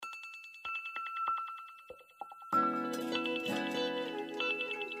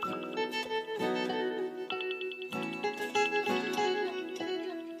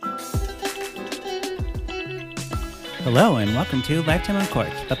Hello and welcome to Lifetime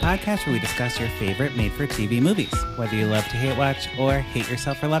Uncorked, the podcast where we discuss your favorite made-for-TV movies. Whether you love to hate watch or hate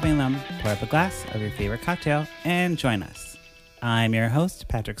yourself for loving them, pour up a glass of your favorite cocktail and join us. I'm your host,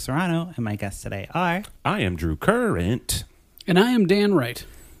 Patrick Serrano, and my guests today are... I am Drew Current. And I am Dan Wright.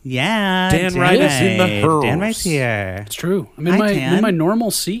 Yeah, Dan Wright is in the house. Dan Wright's here. It's true. I'm Hi, I'm Dan. in my normal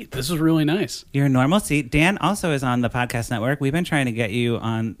seat. This is really nice. Your normal seat. Dan also is on the podcast network. We've been trying to get you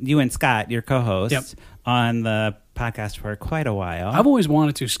on, you and Scott, your co-host, Yep. on the podcast for quite a while. I've always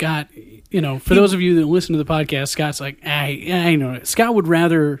wanted to. Scott, for those of you that listen to the podcast, Scott's like, I know it. Scott would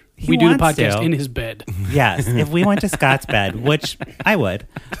rather we do the wants podcast to. in his bed. Yes, if we went to Scott's bed, which I would,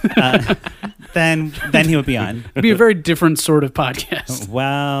 then he would be on. It'd be a very different sort of podcast.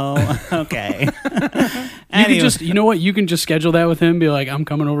 Well, okay. You can just, you know what? You can just schedule that with him. Be like, I'm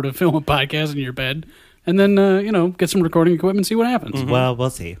coming over to film a podcast in your bed, and then get some recording equipment and see what happens. Mm-hmm. Well, we'll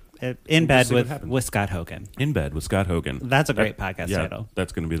see. In bed see what happens. with Scott Hogan. In Bed with Scott Hogan. That's a great podcast title.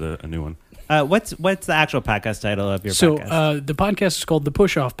 That's going to be a new one. What's the actual podcast title of your So podcast? the podcast is called The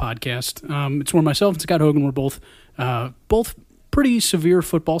Push Off Podcast. It's where myself and Scott Hogan were both pretty severe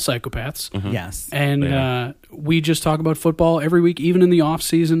football psychopaths. Yes. And we just talk about football every week, even in the off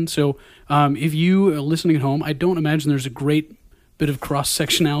season. So if you are listening at home, I don't imagine there's a great bit of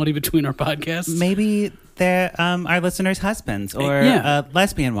cross-sectionality between our podcasts. Maybe they're our listeners' husbands or Yeah.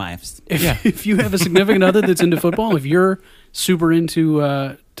 lesbian wives. If you have a significant other that's into football, if you're super into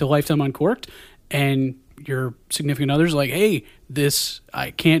to Lifetime Uncorked, and your significant other's like, hey, I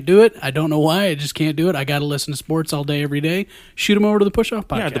can't do it. I don't know why. I just can't do it. I got to listen to sports all day, every day. Shoot them over to the Push Off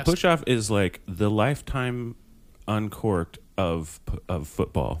podcast. Yeah, the Push Off is like the Lifetime Uncorked of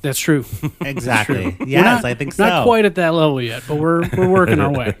football. That's true. Exactly. We're Yes, not- I think so. Not quite at that level yet, but we're working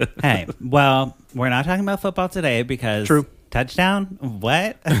our way. Hey, well, we're not talking about football today because True. Touchdown?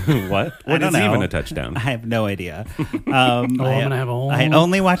 What? What? I What don't is know. even a touchdown? I have no idea. I'm gonna have a whole. I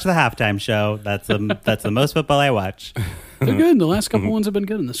only watch the halftime show. That's the most football I watch. They're good. The last couple ones have been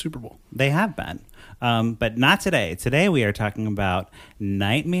good in the Super Bowl. They have been. But not today. Today we are talking about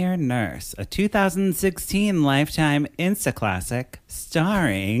Nightmare Nurse, a 2016 Lifetime Insta classic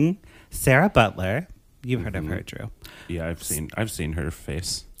starring Sarah Butler. You've heard of her, Drew. Yeah, I've seen her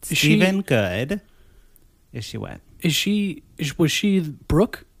face. Is she- Stephen Good. Is she what? Was she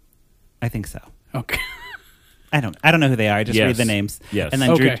Brooke? I think so. Okay. I don't know who they are. Just Yes. read the names. Yes. And then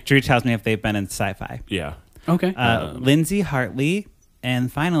Okay. Drew tells me if they've been in sci-fi. Yeah. Okay. Lindsay Hartley,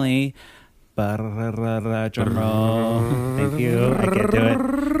 and finally, drum roll. Thank you. I can't do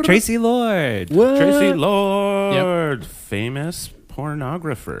it. Tracy Lord. What? Tracy Lord, famous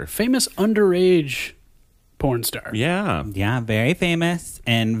pornographer. Famous underage porn star. Yeah. Yeah, very famous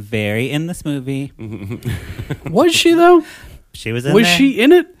and very in this movie. Was she though? She was in Was there. she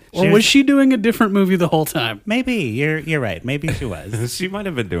in it, or She was- was she doing a different movie the whole time? Maybe you're right. Maybe she was. She might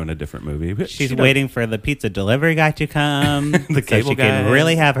have been doing a different movie. But She's she waiting for the pizza delivery guy to come, so cable she can guy.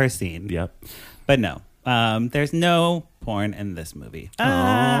 really have her scene. Yep. But no, there's no porn in this movie.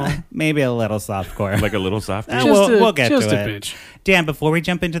 Maybe a little softcore. Like a little soft. We'll get just to a it. pinch. Dan, before we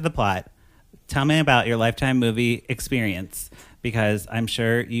jump into the plot, tell me about your Lifetime movie experience, because I'm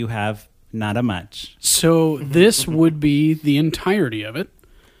sure you have not a much. So this would be the entirety of it.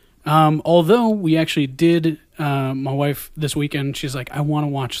 Although we actually did, my wife this weekend, she's like, I want to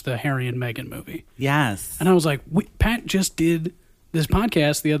watch the Harry and Meghan movie. Yes. And I was like, Pat just did this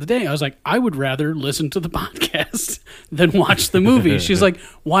podcast the other day. I was like, I would rather listen to the podcast than watch the movie. She's like,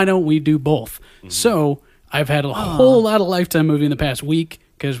 why don't we do both? So I've had a whole lot of Lifetime movie in the past week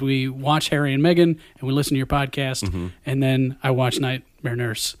because we watch Harry and Meghan and we listen to your podcast, and then I watch Nightmare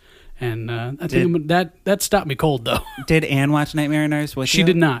Nurse. And I think that stopped me cold, though. Did Anne watch Nightmare Nurse with you? She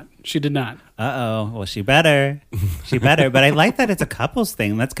did not. She did not. Uh-oh. Well, she better. She better. But I like that it's a couples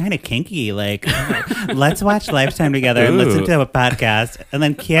thing. That's kind of kinky. Like, let's watch Lifetime together and listen to a podcast and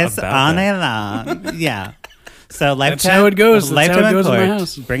then kiss About all that. night long. Yeah. So Lifetime, That's how it goes. That's Lifetime how it goes in my Uncorked,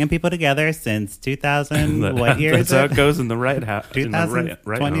 house. bringing people together since 2000. What year That's is how it? it goes in the right house.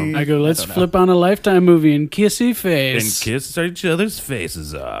 2020. I go, let's don't know. flip on a Lifetime movie and kissy And face. kiss each other's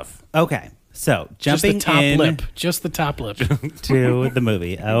faces off. Okay. So Just the jumping top in lip. Just the top lip. to the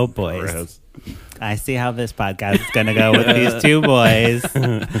movie. Oh, boys. Gross. I see how this podcast is going to go with these two boys.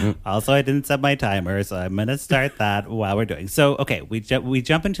 Also, I didn't set my timer, so I'm going to start that while we're doing. So, okay, we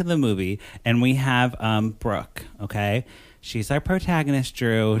jump into the movie, and we have Brooke, okay? She's our protagonist,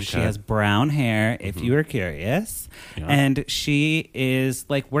 Drew. She Okay. has brown hair, if you were curious. Yeah. And she is,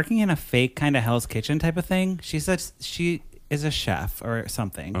 like, working in a fake kind of Hell's Kitchen type of thing. She is a chef or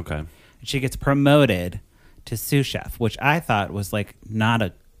something. Okay. She gets promoted to sous chef, which I thought was, like, not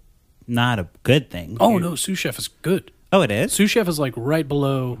a not a good thing. Oh, no, sous chef is good. Oh, it is? Sous chef is like right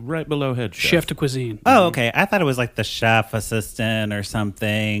below head chef de cuisine. Oh, okay. I thought it was like the chef assistant or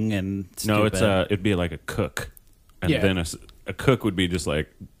something. And No, stupid. it'd be like a cook, and Yeah. then a cook would be just like,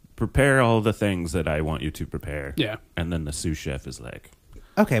 prepare all the things that I want you to prepare. Yeah. And then the sous chef is like,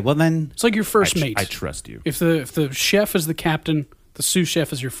 Okay, well then, It's like your first mate. I trust you. If the chef is the captain, the sous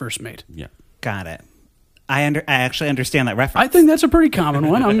chef is your first mate. Yeah. got it. I actually understand that reference. I think that's a pretty common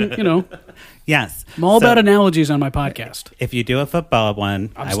one. I'm Yes. I'm all So, about analogies on my podcast. if you do a football one,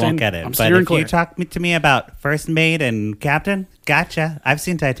 I staying- won't get it. I'm But steering if you clear. talk to me about first mate and captain, gotcha. I've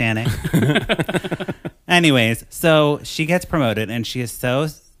seen Titanic. Anyways, so she gets promoted and she is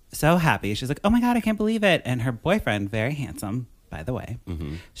so happy. She's like, "Oh my god, I can't believe it!" And her boyfriend, very handsome, by the way,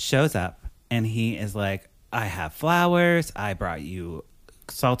 shows up and he is like, "I have flowers. I brought you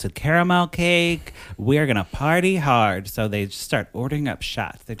salted caramel cake. We're gonna party hard." So they just start ordering up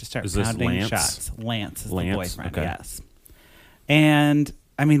shots. They just start Is this pounding Lance? shots. Lance is Lance? the boyfriend. Okay. Yes. And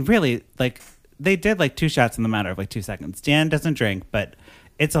I mean, really, like they did like 2 shots in the matter of like 2 seconds. Dan doesn't drink, but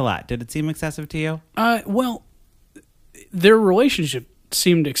it's a lot. Did it seem excessive to you? Well, their relationship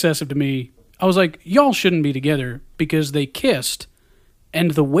seemed excessive to me. I was like, y'all shouldn't be together because they kissed,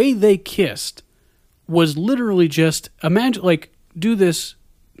 and the way they kissed was literally just imagine like do this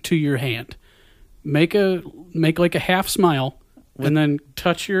to your hand, make like a half smile, and then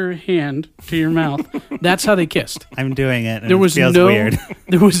touch your hand to your mouth. That's how they kissed. I'm doing it. And There was it feels no weird.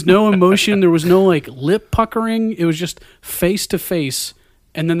 there was no emotion. There was no like lip puckering. It was just face to face.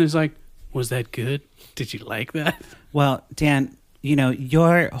 And then there's like, was that good? Did you like that? Well, Dan, you know,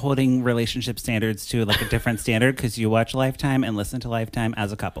 you're holding relationship standards to like a different standard because you watch Lifetime and listen to Lifetime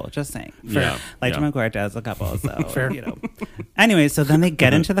as a couple. Just saying. Yeah. Lifetime Yeah. and Court as a couple. So, Fair. you know. Anyway, so then they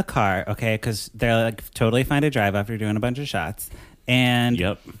get into the car, okay, because they're like totally fine to drive after doing a bunch of shots. And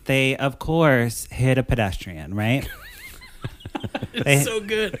Yep. they, of course, hit a pedestrian, right? It's so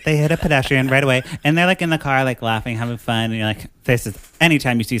good. They hit a pedestrian right away, and they're like in the car, like laughing, having fun. And you're like, "This is."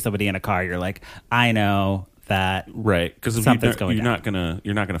 Anytime you see somebody in a car, you're like, "I know that." Right, because Something's going you're down.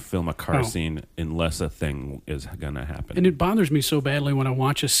 not gonna film a car Oh. scene unless a thing is gonna happen. And it bothers me so badly when I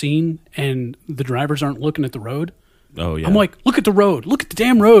watch a scene and the drivers aren't looking at the road. oh yeah, I'm like, look at the road, look at the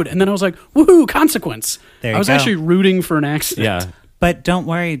damn road. And then I was like, woohoo, consequence. There I you was go. actually rooting for an accident. yeah, But don't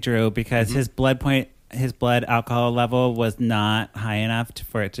worry, Drew, because Mm-hmm. his blood alcohol level was not high enough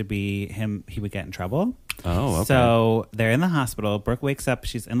for it to be him. He would get in trouble. Oh, okay. So they're in the hospital. Brooke wakes up.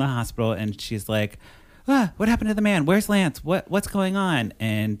 She's in the hospital, and she's like, "What happened to the man? Where's Lance? What's going on?"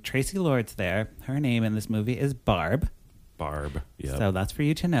 And Tracy Lord's there. Her name in this movie is Barb. Barb. Yeah, So that's for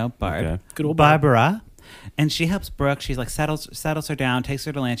you to know, Barb. Okay. Good old Barb. Barbara. And she helps Brooke. She's like settles her down, takes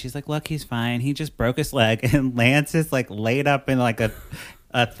her to Lance. She's like, "Look, he's fine. He just broke his leg." And Lance is like laid up in like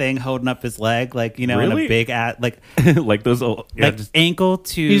a thing holding up his leg, like, you know, in Really? a big like like those old, yeah, like just- ankle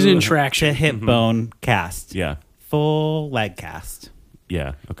to He's in traction. to hip bone cast. yeah, Full leg cast. yeah.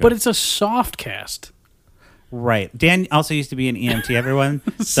 Okay, But it's a soft cast. Right. Dan also used to be an EMT, everyone.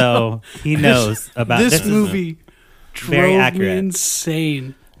 So he knows about This this. movie very drove me accurate.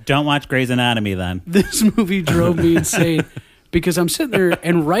 insane. Don't watch Grey's Anatomy then. This movie drove me insane because I'm sitting there,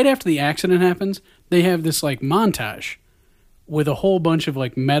 and right after the accident happens, they have this like montage with a whole bunch of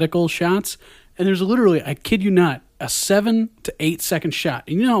like medical shots, and there's literally, I kid you not, a 7 to 8 second shot.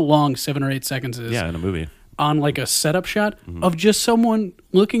 And you know how long 7 or 8 seconds is yeah, in a movie. on like a setup shot of just someone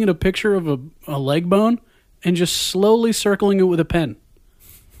looking at a picture of a leg bone and just slowly circling it with a pen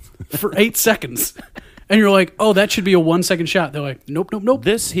for 8 seconds. And you're like, oh, that should be a 1 second shot. They're like, nope, nope, nope.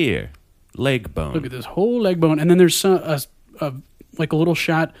 This here, leg bone. Look at this whole leg bone. And then there's like a little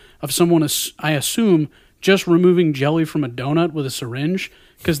shot of someone, I assume, just removing jelly from a donut with a syringe,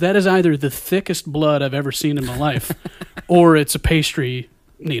 because that is either the thickest blood I've ever seen in my life or it's a pastry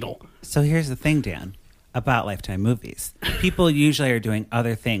needle. So here's the thing, Dan, about Lifetime movies. People usually are doing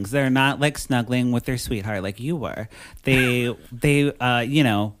other things. They're not like snuggling with their sweetheart like you were. They you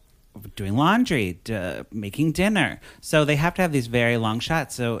know, doing laundry, making dinner. So they have to have these very long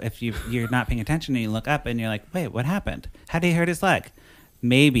shots. So if you're not paying attention and you look up and you're like, wait, what happened? How did he hurt his leg?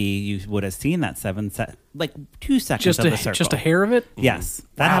 Maybe you would have seen that 2 seconds of the circle. Just a hair of it? Yes,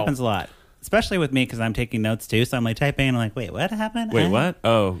 that Wow. happens a lot. Especially with me because I'm taking notes too. So I'm like typing and I'm like, wait, what happened? Wait, Huh? what?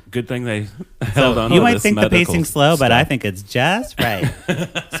 Oh, good thing they held on. You to might this think the medical pacing's slow, but I stuff. think it's just right.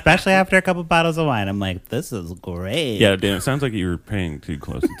 Especially after a couple bottles of wine. I'm like, this is great. Yeah, Dan, it sounds like you were paying too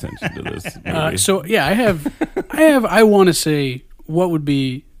close attention to this movie. So yeah, I want to say what would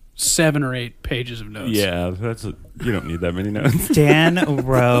be 7 or 8 pages of notes. Yeah, you don't need that many notes. Dan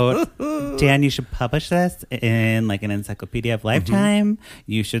wrote, Dan, you should publish this in like an encyclopedia of Lifetime.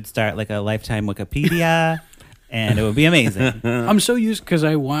 You should start like a Lifetime Wikipedia, and it would be amazing. I'm so used because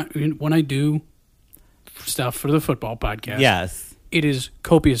when I do stuff for the football podcast. Yes. It is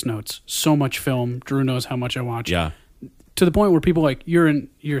copious notes, so much film. Drew knows how much I watch. Yeah, To the point where people are like,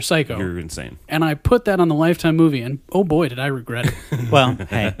 you're psycho. you're insane. And I put that on the Lifetime movie, and oh boy, did I regret it. Well,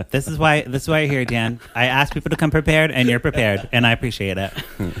 hey, this is why you're here, Dan. I asked people to come prepared, and you're prepared, and I appreciate it.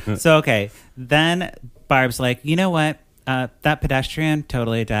 So, okay, then Barb's like, you know what? That pedestrian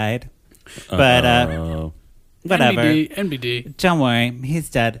totally died, but whatever. NBD. Don't worry, he's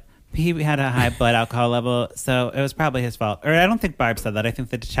dead. He had a high blood alcohol level, so it was probably his fault. Or I don't think Barb said that. I think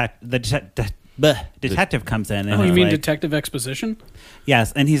the detective comes in. And Oh, you is mean like, Detective Exposition?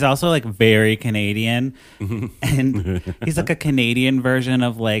 Yes, and he's also like very Canadian, and he's like a Canadian version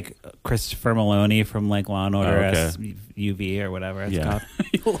of like Christopher Maloney from like Law and Order SUV or whatever it's called.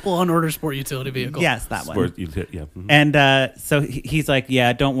 Law and Order Sport Utility Vehicle. Yes, that one. Yeah. And so he's like,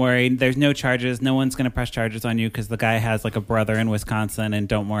 yeah, don't worry. There's no charges. No one's going to press charges on you because the guy has like a brother in Wisconsin, and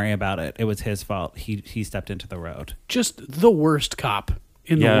don't worry about it. It was his fault. He stepped into the road. Just the worst cop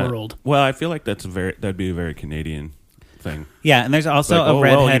in the world. Well, I feel like that'd be a very Canadian thing. Yeah, and there's also Like, a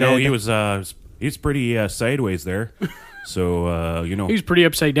redheaded. he was pretty sideways there. So He's pretty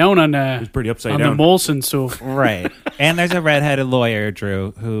upside down on pretty upside on down. the Molson. So Right. And there's a redheaded lawyer,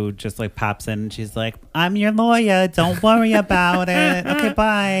 Drew, who just like pops in and she's like, I'm your lawyer. Don't worry about it. Okay,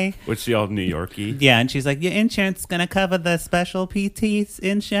 bye. Which y'all New Yorkie. Yeah, and she's like, your insurance is going to cover the special PT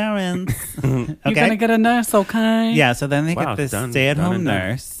insurance. Okay. you're gonna get a nurse, okay? Yeah, so then they Wow, get this done stay-at-home and done.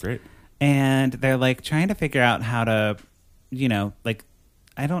 nurse. Great. And they're like trying to figure out how to, like,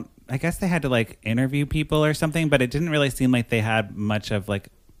 I guess they had to like interview people or something, but it didn't really seem like they had much of like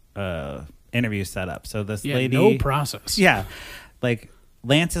interview set up. So this lady, no process. yeah, like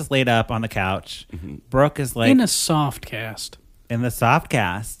Lance is laid up on the couch. Brooke is like in a soft cast. in the soft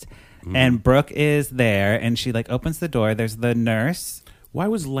cast, and Brooke is there, and she like opens the door. There's the nurse. Why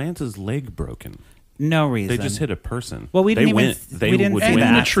was Lance's leg broken? No reason. They just hit a person. Well, we didn't They even went. They we didn't would see win. the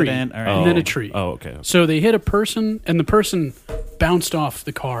And a tree. accident or And then a tree. Oh, okay. So they hit a person, and the person bounced off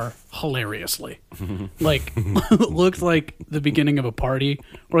the car hilariously. Like, looked like the beginning of a party.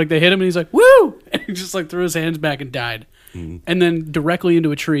 Where like they hit him, and he's like, "Woo!" And he just like threw his hands back and died. And then directly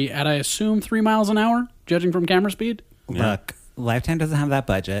into a tree at, I assume, 3 miles an hour, judging from camera speed. Look, Lifetime doesn't have that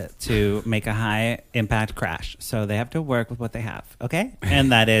budget to make a high impact crash, so they have to work with what they have. Okay,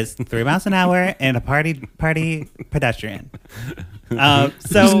 and that is 3 miles an hour and a party pedestrian. There's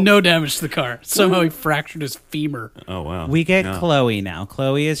So no damage to the car. Somehow he fractured his femur. Oh, wow. we get Yeah. Chloe now.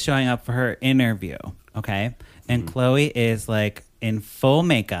 Chloe is showing up for her interview. Okay, and Chloe is like in full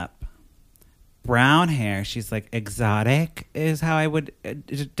makeup, brown hair. She's like exotic, is how I would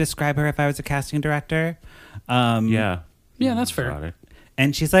describe her if I was a casting director. Yeah. Yeah, that's fair. Got it.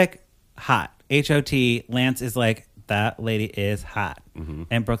 And she's like, hot. H-O-T. Lance is like, that lady is hot.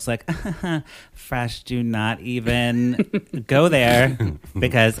 And Brooke's like, fresh, do not even go there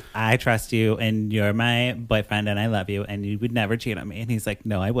because I trust you and you're my boyfriend and I love you and you would never cheat on me. And he's like,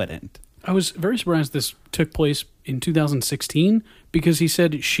 no, I wouldn't. I was very surprised this took place in 2016 because he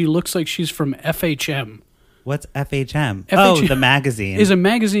said she looks like she's from FHM. What's FHM? FHM Oh, the magazine. Is a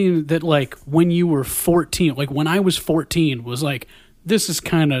magazine that, like, when you were 14, like when I was 14, was like, this is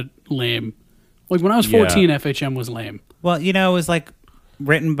kind of lame. Like when I was 14, FHM was lame. Well, it was like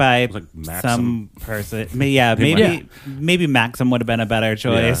written by like Maxim. some person. Yeah, maybe Maxim would have been a better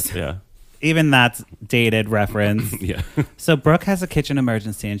choice. Yeah. Even that's dated reference. Yeah. So Brooke has a kitchen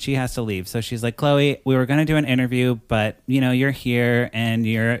emergency and she has to leave. So she's like, Chloe, we were going to do an interview, but you're here and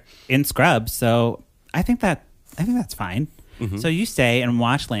you're in scrubs. So I think that's fine. So you stay and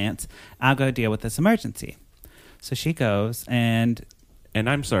watch Lance. I'll go deal with this emergency. So she goes and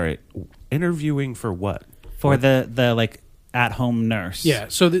I'm sorry, interviewing for what? for the like at-home nurse. Yeah,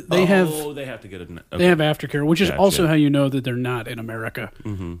 so they have they have to get it. they have aftercare, which is Gotcha. also how you know that they're not in America.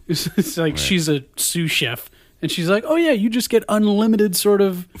 It's like she's a sous chef, and she's like, "Oh yeah, you just get unlimited sort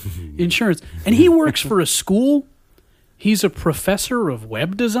of insurance." And he works for a school. He's a professor of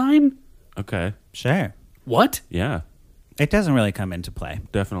web design. Okay. Sure. What? Yeah. It doesn't really come into play.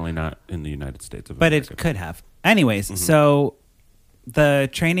 Definitely not in the United States of But America. it could have. Anyways, so the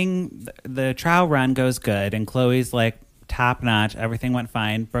trial run goes good, and Chloe's like top notch. Everything went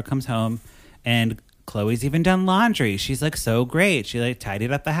fine. Brooke comes home, and Chloe's even done laundry. She's like so great. She like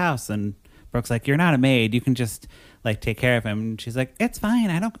tidied up the house, and Brooke's like, "You're not a maid. You can just like take care of him." And she's like, "It's fine.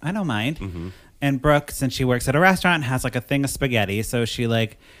 I don't mind." And Brooke, since she works at a restaurant, has like a thing of spaghetti. So she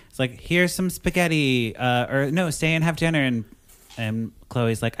like, it's like, here's some spaghetti, or no, stay and have dinner. And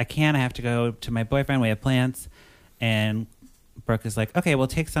Chloe's like, I can't. I have to go to my boyfriend. We have plans. And Brooke is like, okay, we'll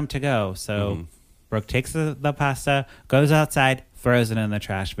take some to go. So Brooke takes the pasta, goes outside, throws it in the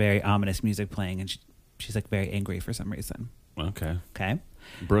trash. Very ominous music playing, and she's like very angry for some reason. Okay. Okay.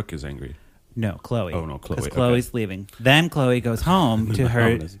 Brooke is angry. No, Chloe. Oh, no, Chloe. Because Chloe's leaving. Then Chloe goes home to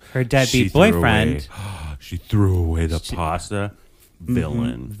her She deadbeat threw boyfriend. She threw away the pasta.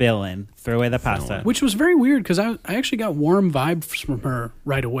 Villain. Threw away the pasta. Which was very weird because I actually got warm vibes from her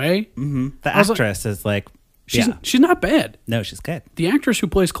right away. Mm-hmm. The actress is like, she's not bad. No, she's good. The actress who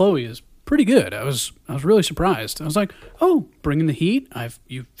plays Chloe is pretty good. I was really surprised. I was like, oh, bringing the heat.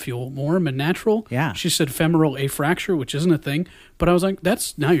 You feel warm and natural. Yeah. She said femoral afracture, which isn't a thing. But I was like,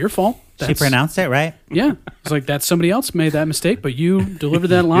 that's not your fault. She pronounced it right. Yeah. It's like, that's somebody else made that mistake, but you delivered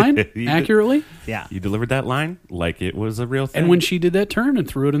that line accurately. Yeah. You delivered that line like it was a real thing. And when she did that turn and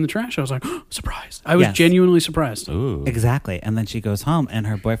threw it in the trash, I was like, oh, surprised. I was genuinely surprised. Ooh. Exactly. And then she goes home and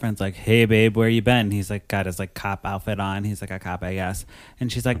her boyfriend's like, hey, babe, where you been? He's like, got his like cop outfit on. He's like a cop, I guess.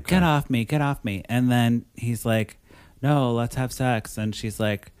 And she's like, get off me. And then he's like, no, let's have sex. And she's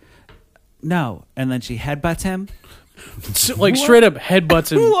like, no. And then she headbutts him. So, like straight up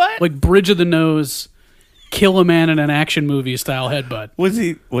headbutts him. What? Like bridge of the nose, kill a man in an action movie style headbutt. Was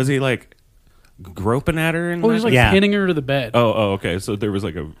he like groping at her? And Oh, he was like pinning her to the bed. Oh, okay. So there was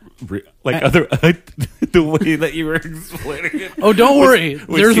like the way that you were explaining it. Oh, don't worry.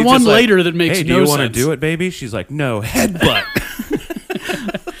 Was There's he one just like, later that makes hey, no do you sense. want to do it, baby? She's like, no, headbutt.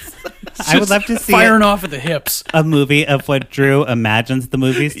 I would love to see firing off at the hips. a movie of what Drew imagines the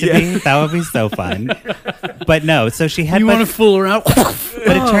movies to be. That would be so fun. But no, so she headbutts. You want to fool around?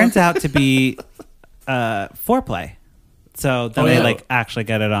 But it turns out to be foreplay. So then they like actually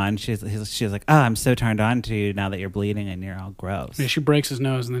get it on. She's like, oh, I'm so turned on to you now that you're bleeding and you're all gross. Yeah, she breaks his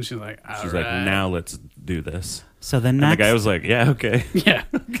nose and then she's like, She's like, now let's do this. So the And next, the guy was like, yeah, okay. yeah.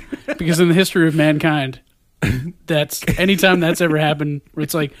 Because in the history of mankind, that's anytime that's ever happened, where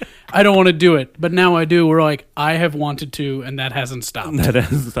it's like, I don't want to do it, but now I do. We're like, I have wanted to, and that hasn't stopped. That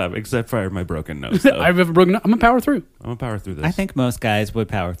doesn't stop, except for my broken nose. Though. I've ever broken. I'm gonna power through. I'm gonna power through this. I think most guys would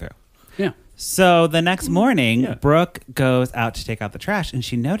power through. Yeah. So the next morning, Yeah. Brooke goes out to take out the trash, and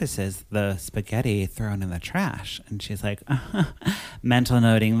she notices the spaghetti thrown in the trash, and she's like, mental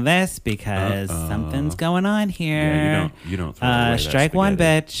noting this because something's going on here. Yeah, you don't throw away that strike one,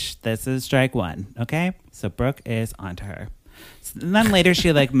 spaghetti. bitch. This is strike one. Okay, so Brooke is onto her. And then later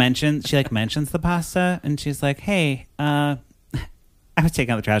she mentions the pasta, and she's like, hey, I was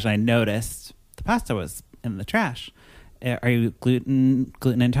taking out the trash, and I noticed the pasta was in the trash. Are you gluten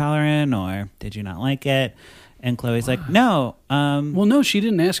intolerant, or did you not like it? And Chloe's like, no. Well, no, she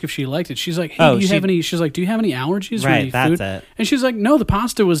didn't ask if she liked it. She's like, hey, do you have any? She's like, do you have any allergies? Right, or any that's food? it. And she's like, no, the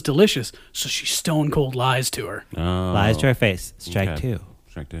pasta was delicious. So she stone cold lies to her. Oh. Lies to her face. Strike two.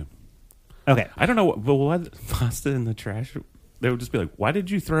 Strike two. Okay. I don't know, but what pasta in the trash? They would just be like, why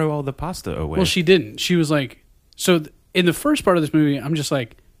did you throw all the pasta away? Well, she didn't. She was like, so in the first part of this movie, I'm just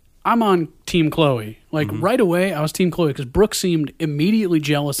like, I'm on Team Chloe. Like right away, I was Team Chloe because Brooke seemed immediately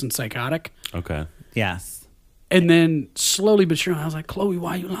jealous and psychotic. Okay. Yes. And then slowly but surely, I was like, Chloe,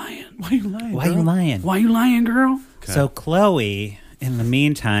 why you lying? Why are you lying? Why are you lying? Why you lying, girl? Okay. So Chloe, in the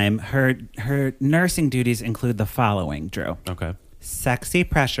meantime, her nursing duties include the following, Drew. Okay. Sexy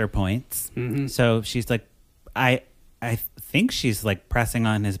pressure points. Mm-hmm. So she's like, I think she's like pressing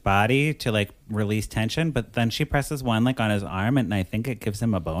on his body to like release tension, but then she presses one like on his arm, and I think it gives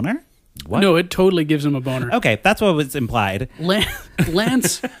him a boner. What? No, it totally gives him a boner. Okay, that's what was implied.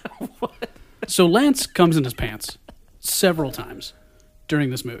 Lance. So Lance comes in his pants several times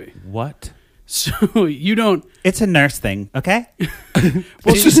during this movie. What? So you don't. It's a nurse thing, okay?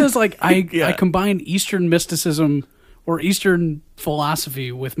 Well, she says like I combine Eastern mysticism or Eastern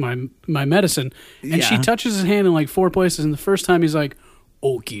philosophy with my medicine, and she touches his hand in like 4 places. And the first time he's like,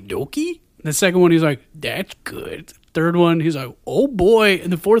 "Okie dokie." The second one he's like, "That's good." Third one he's like, "Oh boy,"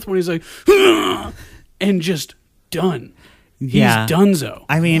 and the fourth one he's like, and just done. Yeah. He's donezo.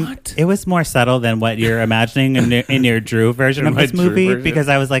 I mean, it was more subtle than what you're imagining in your Drew version of my this movie, Drew version. because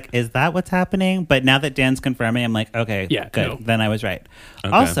I was like, is that what's happening? But now that Dan's confirming, I'm like, okay, Yeah, good. no. Then I was right.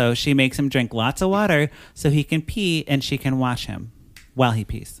 Okay. Also, she makes him drink lots of water so he can pee, and she can wash him while he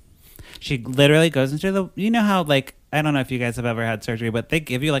pees. She literally goes into the, you know how like, I don't know if you guys have ever had surgery, but they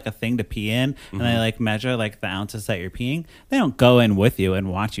give you like a thing to pee in, and they like measure like the ounces that you're peeing. They don't go in with you and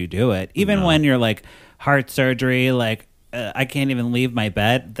watch you do it. Even when you're like heart surgery, like I can't even leave my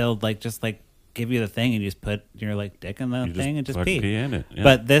bed. They'll like just like give you the thing and you just put your like dick in the You thing and just pee. in it. Yeah.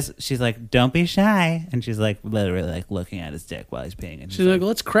 But this, she's like, don't be shy, and she's like literally like looking at his dick while he's peeing. And She's like,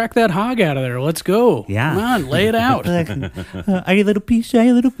 let's crack that hog out of there. Let's go. Yeah. Come on, lay it out. like, are you a little pee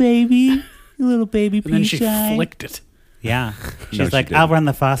shy, little baby? You little baby And then pee she shy. flicked it. Yeah, she's she like, didn't. I'll run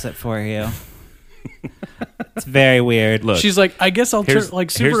the faucet for you. It's very weird. Look, She's like, I guess I'll turn here's-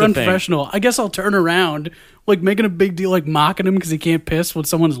 like here's super the thing. unprofessional. I guess I'll turn around, like making a big deal, like mocking him because he can't piss when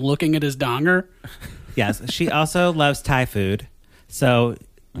someone's looking at his donger. Yes, she also loves Thai food. So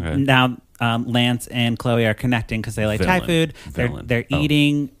Okay. now Lance and Chloe are connecting because they like Thai Villain. food. Villain. They're Oh.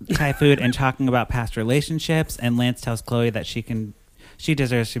 eating Thai food and talking about past relationships. And Lance tells Chloe that she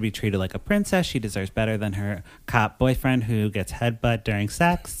deserves to be treated like a princess. She deserves better than her cop boyfriend who gets headbutt during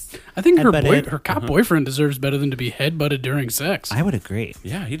sex. I think her Headbutted. cop boyfriend deserves better than to be headbutted during sex. I would agree.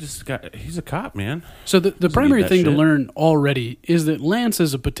 yeah, he's a cop, man. So the primary that thing to shit. learn already is that Lance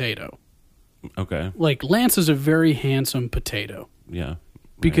is a potato. Okay. Like Lance is a very handsome potato Yeah.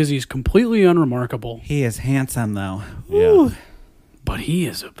 because he's completely unremarkable, He is handsome though. Yeah. Ooh. but he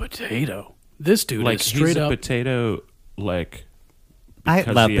is a potato. This dude Like is he's straight a up. potato, like I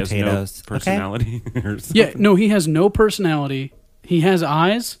because love he has potatoes. no Okay. personality. Or something. Yeah, no, he has no personality. He has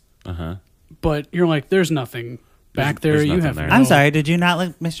eyes, Uh-huh. but you're like, there's nothing back there. there's You nothing have. there. no- I'm sorry. Did you not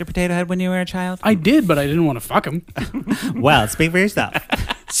like Mr. Potato Head when you were a child? I did, but I didn't want to fuck him. Well, speak for yourself.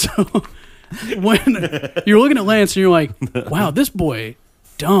 So when you're looking at Lance and you're like, wow, this boy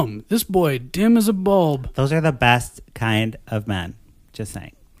dumb. This boy dim as a bulb. Those are the best kind of men. Just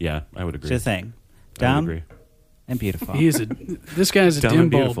saying. Yeah, I would agree. Just saying. I would Dumb agree. and beautiful. This guy's a Dumb dim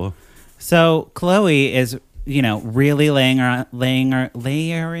and bulb. beautiful. So Chloe is, really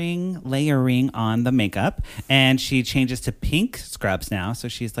layering on the makeup, and she changes to pink scrubs now. So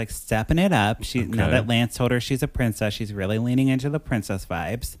she's like stepping it up. Now Okay. that Lance told her she's a princess, she's really leaning into the princess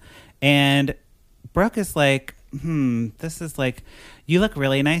vibes. And Brooke is like, this is like, you look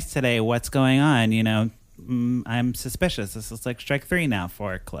really nice today. What's going on? I'm suspicious. This is like strike 3 now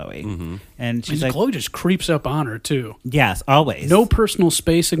for Chloe. Mm-hmm. And she's And like, Chloe just creeps up on her too. yes, always. No personal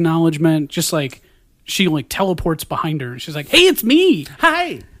space acknowledgement. Just like she like teleports behind her. And she's like, "Hey, it's me."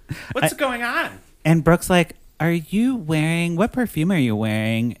 Hi. What's going on? And Brooke's like, what perfume are you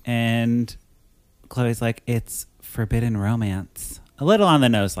wearing? And Chloe's like, it's Forbidden Romance. A little on the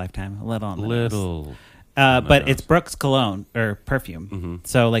nose, Lifetime. A little on the nose. Little. But it's Brooke's cologne or perfume. Mm-hmm.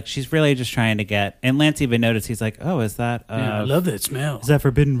 So like she's really just trying to get. And Lance even noticed. He's like, "Oh, is that? Yeah, I love that smell. Is that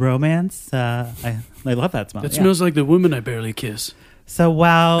Forbidden Romance? I love that smell. That Yeah. smells like the woman I barely kiss. So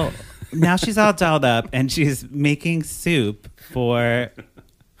while now she's all dolled up and she's making soup for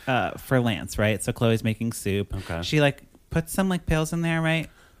Lance, right? So Chloe's making soup. Okay. She like puts some like pills in there, right?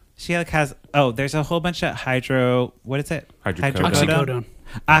 She like has there's a whole bunch of what is it? Hydrocodone.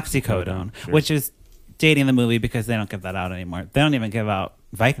 Oxycodone. Sure. Which is dating the movie because they don't give that out anymore. They don't even give out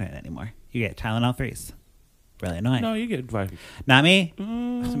Vicodin anymore. You get Tylenol 3s. Really annoying. No, you get Vicodin. Not me.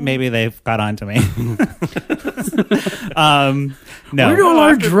 Maybe they've got on to me. No. Where do all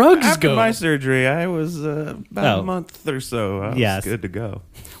our after- drugs after go? my surgery, I was about a month or so. I was Yes. good to go.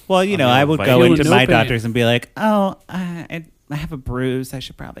 Well, I would go Feeling into no my pain. doctors and be like, I have a bruise. I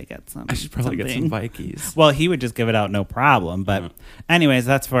should probably get some. I should probably get some something." Vikes. Well, he would just give it out no problem. But anyways,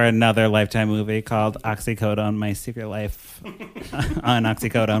 that's for another Lifetime movie called Oxycodone, My Secret Life on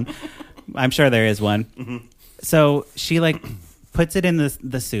Oxycodone. I'm sure there is one. Mm-hmm. So she like puts it in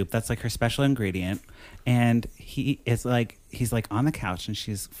the soup. That's like her special ingredient. And he's like on the couch and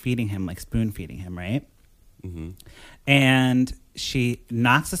she's feeding him, like spoon feeding him, right? Mm-hmm. And she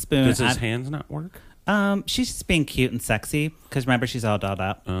knocks a spoon. Does his out- hands not work? She's just being cute and sexy because remember she's all dolled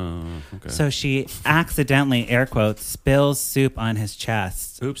up. Oh, okay. So she accidentally, air quotes, spills soup on his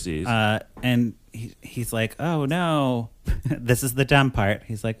chest. Oopsies. And he's like, "Oh no!" This is the dumb part.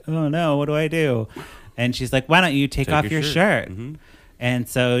 He's like, "Oh no, what do I do?" And she's like, "Why don't you take off your shirt?" Mhm. And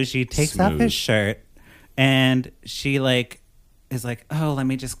so she takes off Smooth. his shirt, and she is like, "Oh, let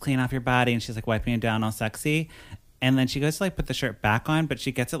me just clean off your body." And she's like wiping it down, all sexy. And then she goes to put the shirt back on, but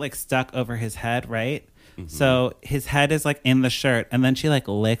she gets it stuck over his head, right? Mm-hmm. So his head is in the shirt, and then she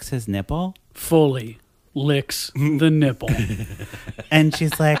licks his nipple, Fully licks the nipple. and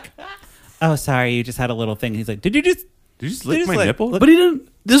she's like, "Oh, sorry, you just had a little thing." He's like, "Did you just?" Did you just lick my nipple? But he didn't.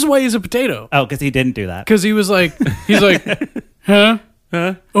 This is why he's a potato. Oh, because he didn't do that. Because he's like, huh?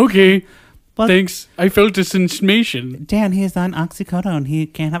 Okay. Well- Thanks. I felt a sensation. Dan, he is on oxycodone. He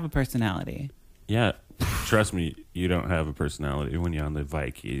can't have a personality. Yeah. Trust me, you don't have a personality when you're on the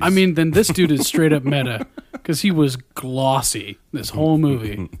Vikes. I mean, then this dude is straight up meta because he was glossy this whole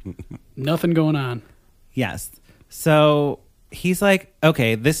movie. Nothing going on. Yes. So he's like,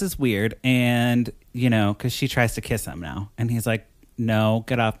 okay, this is weird. And, because she tries to kiss him now. And he's like, no,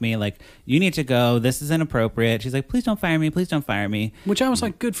 get off me. Like, you need to go. This is inappropriate. She's like, please don't fire me. Please don't fire me. Which I was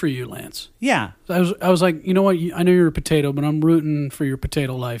like, good for you, Lance. Yeah. I was like, you know what? I know you're a potato, but I'm rooting for your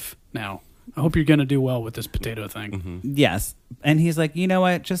potato life now. I hope you're going to do well with this potato thing. Mm-hmm. Yes. And he's like, you know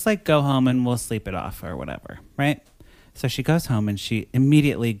what? Just like go home and we'll sleep it off or whatever. Right. So she goes home and she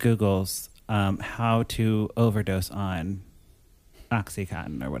immediately Googles how to overdose on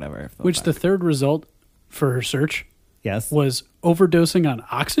Oxycontin or whatever. Which the third result for her search yes was overdosing on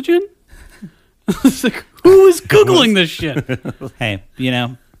oxygen. It's like, who is Googling this shit? Hey,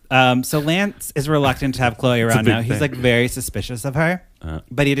 so Lance is reluctant to have Chloe around now. He's like very suspicious of her,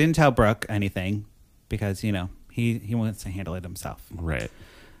 but he didn't tell Brooke anything because, he wants to handle it himself. Right.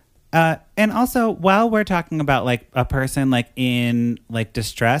 And also, while we're talking about like a person like in like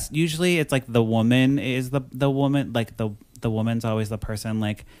distress, usually it's like the woman is the woman, like the woman's always the person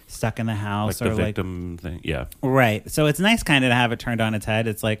like stuck in the house Like or the victim thing. Yeah. Right. So it's nice kind of to have it turned on its head.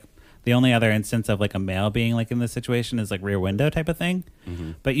 It's like the only other instance of like a male being like in this situation is like Rear Window type of thing.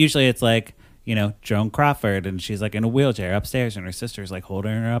 Mm-hmm. But usually it's like, Joan Crawford and she's like in a wheelchair upstairs and her sister's like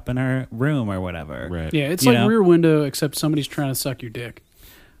holding her up in her room or whatever. Right. Yeah, it's like Rear Window except somebody's trying to suck your dick.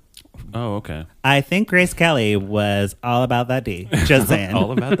 Oh, okay. I think Grace Kelly was all about that D. Just saying.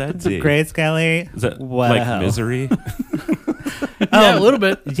 All about that D. Grace Kelly. Is that what like Misery? Yeah, a little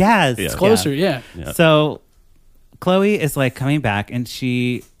bit. Yes. It's closer, yeah. So Chloe is like coming back and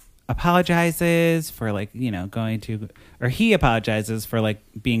she apologizes for like, he apologizes for like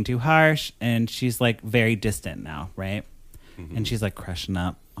being too harsh and she's like very distant now, right? Mm-hmm. And she's like crushing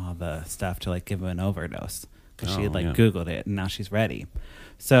up all the stuff to like give him an overdose because she had like Googled it and now she's ready.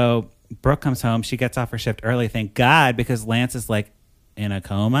 So Brooke comes home. She gets off her shift early, thank God, because Lance is like in a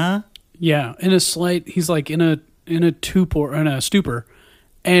coma. Yeah, he's like in a stupor.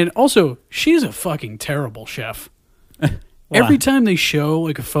 And also, she's a fucking terrible chef. Every time they show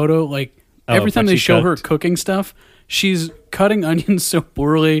like a photo, like every time they show her cooking stuff, she's cutting onions so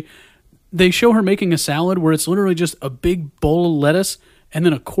poorly. They show her making a salad where it's literally just a big bowl of lettuce and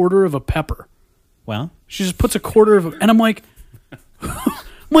then a quarter of a pepper. Well, she just puts a quarter of and I'm like,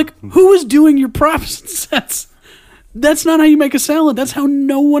 who is doing your props and sets? That's not how you make a salad. That's how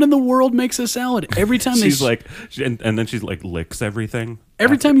no one in the world makes a salad. Every time she's like, and then she's like licks everything.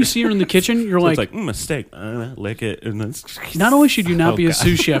 Every time you see her in the kitchen, you're so like, it's like mistake, lick it, and then. Not only should you not be a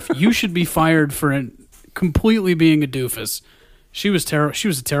sous chef, you should be fired for completely being a doofus. She was terrible. She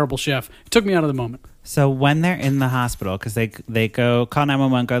was a terrible chef. It took me out of the moment. So when they're in the hospital, because they go call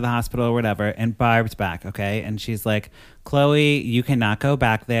 911, go to the hospital or whatever, and Barb's back, okay, and she's like, Chloe, you cannot go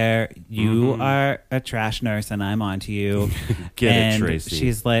back there. You are a trash nurse, and I'm on to you. Get it, Tracy.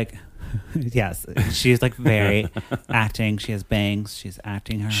 She's like, yes, she's like very acting. She has bangs. She's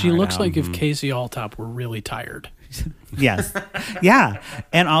acting her. She heart looks out. like if Casey Alltop were really tired. Yes. Yeah.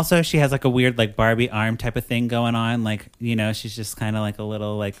 And also she has like a weird like Barbie arm type of thing going on. Like, she's just kind of like a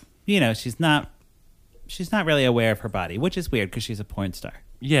little like, she's not really aware of her body, which is weird because she's a porn star.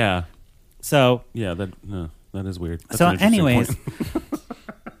 Yeah. So. Yeah, that is weird. That's so anyways,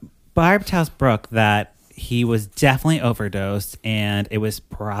 Barb tells Brooke that he was definitely overdosed and it was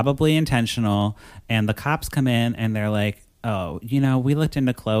probably intentional. And the cops come in and they're like, oh, we looked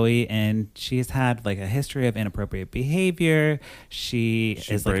into Chloe and she's had like a history of inappropriate behavior. She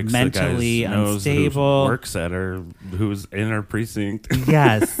is like mentally unstable. Who works at her, who's in her precinct.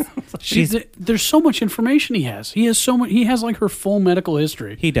 Yes. There's so much information he has. He has so much. He has like her full medical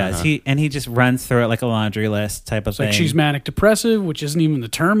history. He does. He just runs through it like a laundry list type of thing. Like she's manic depressive, which isn't even the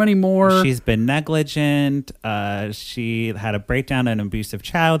term anymore. She's been negligent. She had a breakdown in an abusive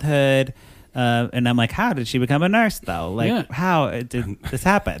childhood. And I'm like, how did she become a nurse, though? Like, how did this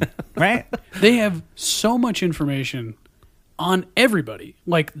happen? Right? They have so much information on everybody.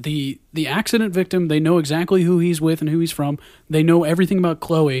 Like the accident victim, they know exactly who he's with and who he's from. They know everything about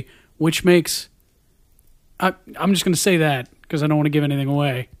Chloe, which makes... I'm just going to say that because I don't want to give anything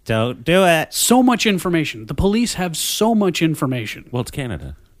away. Don't do it. So much information. The police have so much information. Well, it's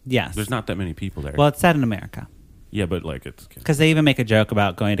Canada. Yes. There's not that many people there. Well, it's set in America. Yeah, but like it's... Because they even make a joke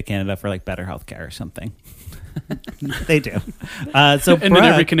about going to Canada for like better healthcare or something. They do. So and Brooke, then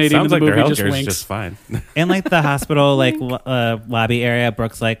every Canadian in the movie just winks. Just fine. In like the hospital like lobby area,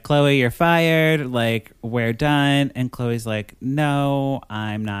 Brooke's like, Chloe, you're fired. Like, we're done. And Chloe's like, no,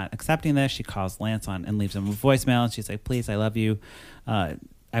 I'm not accepting this. She calls Lance on and leaves him a voicemail. And she's like, please, I love you. I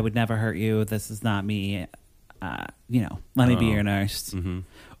would never hurt you. This is not me. Let me be your nurse. Mm-hmm.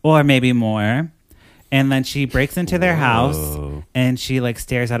 Or maybe more. And then she breaks into their house and she like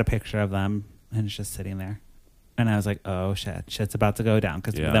stares at a picture of them and is just sitting there. And I was like, oh, shit's about to go down.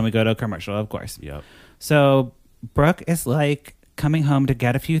 Because Yeah. then we go to a commercial, of course. Yep. So Brooke is like coming home to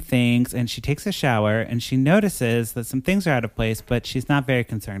get a few things, and she takes a shower, and she notices that some things are out of place, but she's not very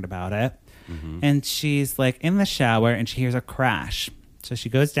concerned about it. And she's like in the shower, and she hears a crash. So she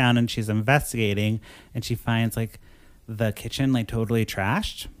goes down and she's investigating, and she finds like the kitchen like totally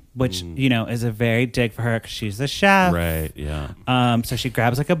trashed, which is a very dig for her because she's a chef. Right. Yeah. So she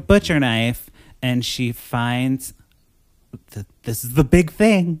grabs like a butcher knife, and she finds this is the big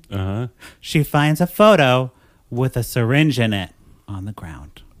thing. She finds a photo with a syringe in it on the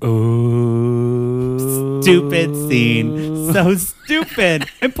ground. Ooh. Stupid scene. So stupid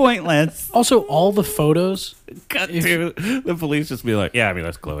and pointless. Also, all the photos. Cut to the police just be like, yeah, I mean,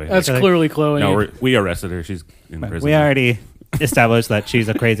 that's Chloe. That's clearly Chloe. No, we arrested her. She's in prison. We already established that she's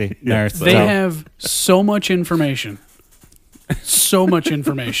a crazy nurse. They so- have so much information. So much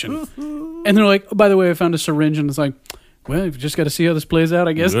information. And they're like, oh, by the way, I found a syringe. And it's like, well, you've just got to see how this plays out,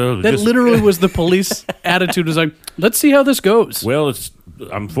 I guess. Well, that just- literally was the police attitude. Was like, let's see how this goes. Well, it's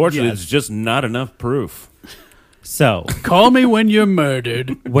unfortunately, Yes. it's just not enough proof. So Call me when you're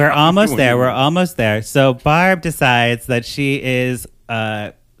murdered. we're almost there. We're almost there. So Barb decides that she is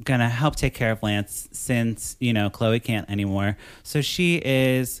gonna help take care of Lance since Chloe can't anymore. So she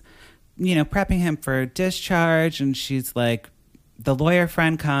is prepping him for discharge, and she's like, the lawyer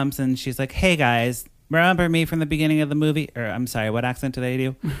friend comes and she's like, hey guys, remember me from the beginning of the movie? Or I'm sorry, what accent did I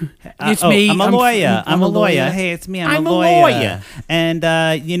do? It's me. I'm a lawyer. I'm a lawyer. Hey, it's me. I'm a lawyer. And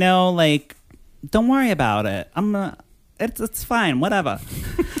don't worry about it. It's fine. Whatever.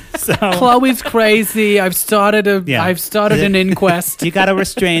 So Chloe's crazy. I've started Yeah. an inquest. you got a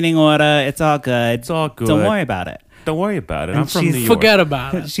restraining order. It's all good. It's all good. Don't worry about it. Don't worry about it. And I'm from she's- New York. Forget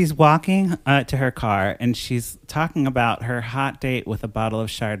about it. She's walking to her car, and she's talking about her hot date with a bottle of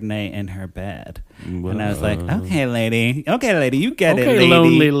Chardonnay in her bed. And I was like, okay, lady, you get it, Okay, lady.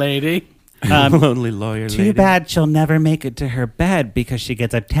 lonely lady. Lonely lawyer Too lady. bad she'll never make it to her bed because she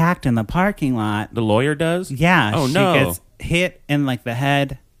gets attacked in the parking lot. The lawyer does? Yeah, Oh, she no. gets hit in like the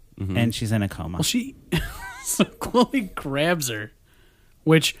head, and she's in a coma. Well, so Chloe grabs her,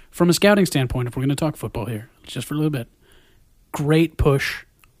 which, from a scouting standpoint, if we're going to talk football here, just for a little bit, great push,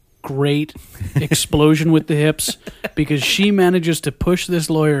 great explosion with the hips, because she manages to push this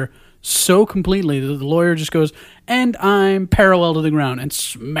lawyer so completely that the lawyer just goes, and I'm parallel to the ground, and Like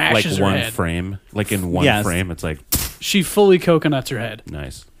smashes her one head. frame. Like in one Yes. frame, it's like, She fully coconuts her head.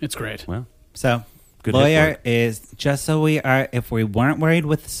 nice. It's great. Well, So, Good hit lawyer work. is just so we are. If we weren't worried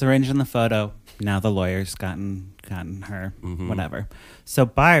with the syringe in the photo, now the lawyer's gotten her whatever. So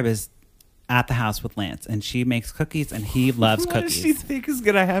Barb is at the house with Lance, and she makes cookies, and he loves what does cookies. she think is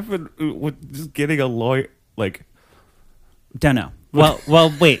going to happen with just getting a lawyer? Like, Don't know.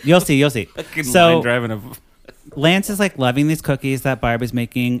 Well, wait. You'll see. line So driving a. Lance is like loving these cookies that Barb is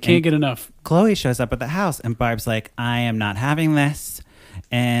making. Can't and get enough. Chloe shows up at the house, and Barb's like, "I am not having this,"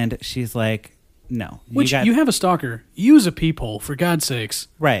 and she's like, "No." Which, you have a stalker. Use a peephole, for God's sakes.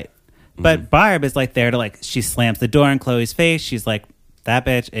 Right. But Barb is like there to like, she slams the door in Chloe's face. She's like, that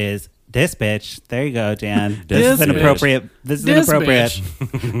bitch is this bitch. There you go, Dan. This is This inappropriate. This is This inappropriate.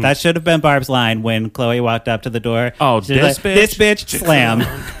 That should have been Barb's line when Chloe walked up to the door. Oh, She's this like, bitch? This bitch, slam.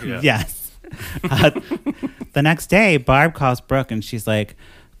 Yeah. Yes. The next day, Barb calls Brooke and she's like,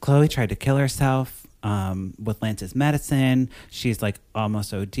 Chloe tried to kill herself with Lance's medicine. She's like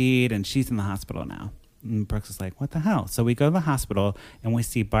almost OD'd and she's in the hospital now. And Brooks is like, what the hell? So we go to the hospital and we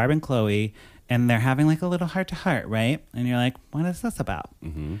see Barb and Chloe and they're having like a little heart to heart, right? And you're like, what is this about?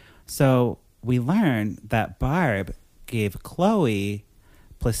 So we learn that Barb gave Chloe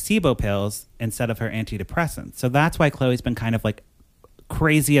placebo pills instead of her antidepressants. So that's why Chloe's been kind of like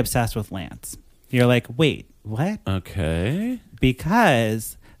crazy obsessed with Lance. You're like, wait, what? Okay.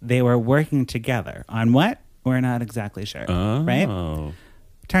 Because they were working together on what? We're not exactly sure, right? Oh.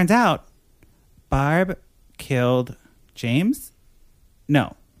 Turns out Barb killed James?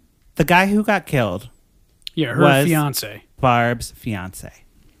 No. The guy who got killed, Yeah, her Was- fiance. Barb's fiance.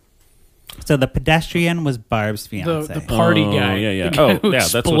 So the pedestrian was Barb's fiance. The party Oh, guy. Yeah, yeah. The guy who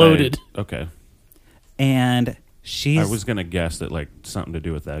that's exploded. what I... Okay. And she's... I was going to guess that, like, something to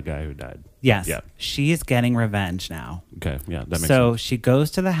do with that guy who died. Yes. Yeah. She's getting revenge now. Okay, yeah, that makes So sense. she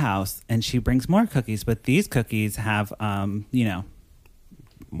goes to the house and she brings more cookies, but these cookies have, More-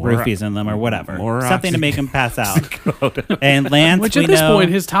 roofies in them or whatever. more Something to oxy- make him pass out. And Lance, Which we at this know,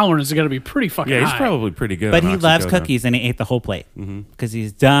 point, his tolerance is going to be pretty fucking Yeah, he's high. probably pretty good. but on he loves oxycodone. cookies and he ate the whole plate because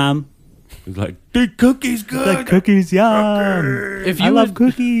he's dumb. He's like, the cookies good. Cookies, yum. If I you love had-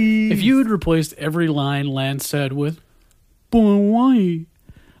 cookies. If you had replaced every line Lance said with "Boy, why?"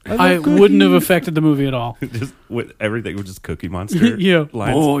 I wouldn't have affected the movie at all. Just with everything was just Cookie Monster. Yeah.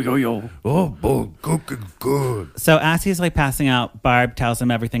 Lines. Oh, yo. Oh, boy, cookie good. So as he's like passing out, Barb tells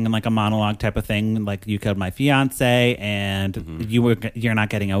him everything in like a monologue type of thing, like you killed my fiance and you're not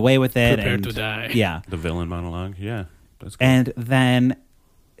getting away with it. Prepare and, to die. Yeah. The villain monologue. Yeah. That's good. And then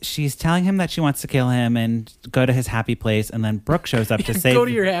she's telling him that she wants to kill him and go to his happy place. And then Brooke shows up to save... Go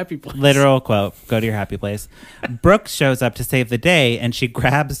to your happy place. Literal quote, go to your happy place. Brooke shows up to save the day and she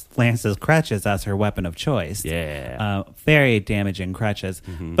grabs Lance's crutches as her weapon of choice. Yeah. Very damaging crutches.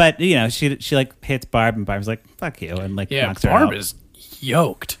 But, you know, she like hits Barb and Barb's like, fuck you. And like knocks her Barb out. is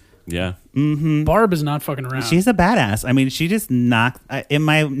yoked. Yeah. Barb is not fucking around. She's a badass. I mean, she just knocks... In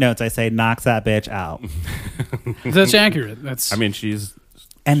my notes, I say knocks that bitch out. That's accurate. That's. I mean, she's...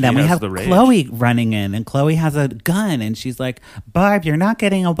 And then She we has have the rage. Chloe running in, and Chloe has a gun, and she's like, Barb, you're not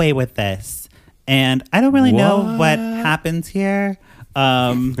getting away with this. And I don't really know what happens here.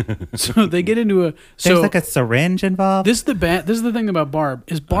 so they get into a. So There's like a syringe involved. This is the thing about Barb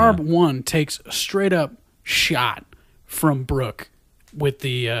is Barb one takes a straight up shot from Brooke with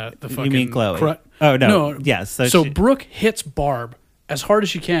the fucking. You mean Chloe? Oh, no. Yes, so So she- Brooke hits Barb as hard as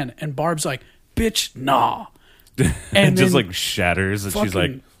she can, and Barb's like, "Bitch, nah," and just then like shatters, and she's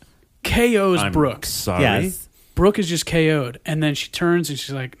like, fucking KO's "I'm Brooke. sorry." Yes. Brooke is just KO'd, and then she turns and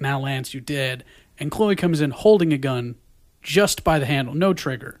she's like, "Now, Lance, you dead." And Chloe comes in holding a gun just by the handle, no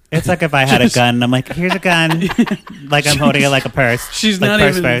trigger. It's like if I had a gun, and I'm like, here's a gun. Like I'm holding it like a purse. She's like not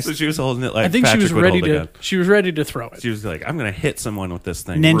purse even- first. So she was holding it like I think Patrick she was would ready hold a to. gun. She was ready to throw it. She was like, "I'm gonna hit someone with this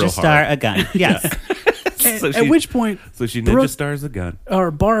thing." Ninja real star hard. a gun. Yes. So At she- which point, So she ninja Brooke- stars the gun.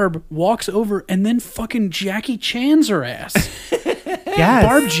 or Barb walks over and then fucking Jackie Chan's her ass. Yes.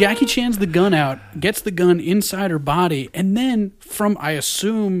 Barb Jackie Chan's the gun out, gets the gun inside her body, and then from, I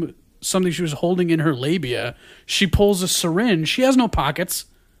assume, something she was holding in her labia, she pulls a syringe. She has no pockets.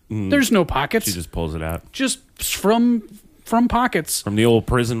 There's no pockets. She just pulls it out just from pockets. from the old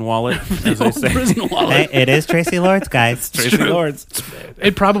prison wallet, as they Old say. prison wallet. Hey, it is Tracy Lords, guys. Tracy Lords.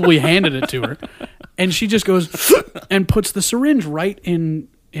 It probably handed it to her, and she just goes and puts the syringe right in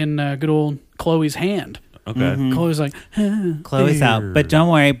good old Chloe's hand. Okay. Chloe's like, Chloe's out. But don't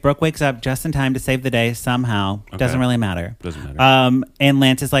worry, Brooke wakes up just in time to save the day somehow. Doesn't really matter. Doesn't matter. And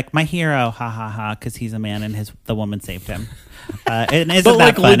Lance is like, my hero, ha ha ha, because he's a man and the woman saved him. And isn't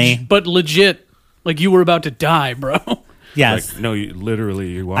that funny? but legit, like you were about to die, bro. Yes. Like, no, literally,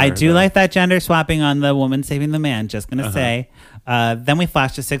 you are. I do though. like that gender swapping on the woman saving the man. Just gonna say. Then we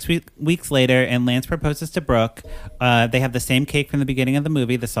flash to 6 weeks later, and Lance proposes to Brooke. They have the same cake from the beginning of the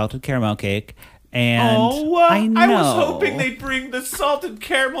movie, the salted caramel cake. And I know. bring the salted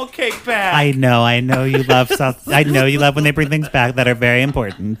caramel cake back. I know you love salt. I know you love when they bring things back that are very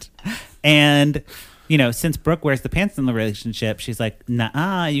important. And you know, since Brooke wears the pants in the relationship, she's like,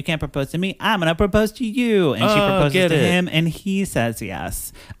 "Nah, you can't propose to me. I'm gonna propose to you." And she proposes get to it. him, and he says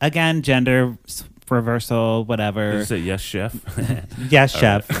yes. Again, gender reversal, whatever. Did you say yes, chef? Yes,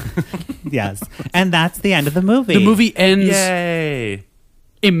 chef. Yes, and that's the end of the movie. The movie ends Yay!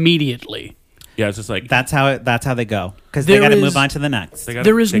 immediately. Yeah, it's just like That's how they go because they There got to is- move on to the next. they gotta-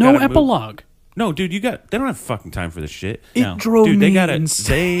 There is they no gotta move- epilogue. No, dude, they don't have fucking time for this shit. It No. drove Dude, me they gotta.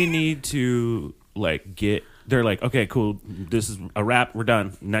 insane. They need to like get. They're like, okay, cool. This is a wrap. We're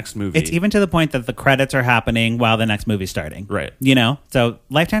done. Next movie. It's even to the point that the credits are happening while the next movie's starting. Right. You know? So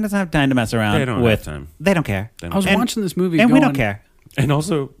Lifetime doesn't have time to mess around They don't have with time. They don't care. They don't I was And- watching this movie, And we don't going, care. and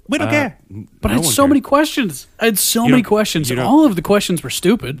also We don't care. But I had so many questions. I had so You many don't- questions. you don't- All of the questions were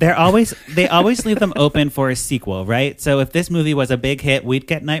stupid. They always leave them open for a sequel, right? So if this movie was a big hit, we'd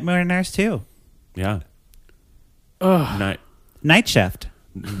get Nightmare Nurse too. Yeah. Ugh. Night Shift.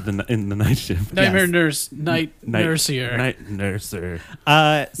 In the night shift. Nightmare Yes. Nurse, Night Nursier, Night nurser.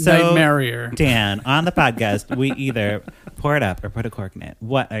 So Nightmarier. Dan, on the podcast, we either pour it up or put a cork in it.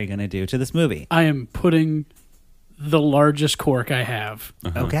 What are you going to do to this movie? I am putting the largest cork I have.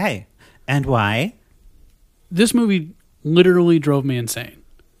 Okay. And why? This movie literally drove me insane.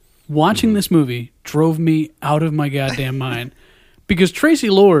 Watching this movie drove me out of my goddamn mind because Tracy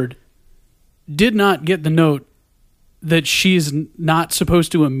Lord did not get the note that she's not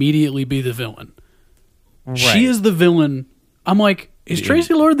supposed to immediately be the villain. Right. She is the villain. I'm like, is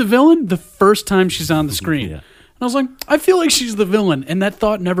Tracy Lord the villain the first time she's on the screen? Yeah. And I was like, I feel like she's the villain. And that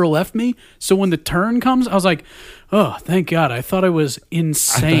thought never left me. So when the turn comes, I was like, oh, thank God. I thought I was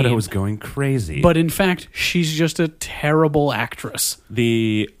insane. I thought I was going crazy. But in fact, she's just a terrible actress.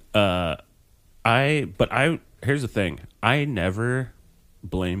 here's the thing. I never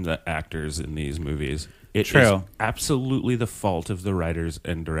blame the actors in these movies. It is True. absolutely the fault of the writers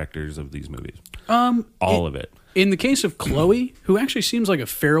and directors of these movies. All All of it. In the case of Chloe, who actually seems like a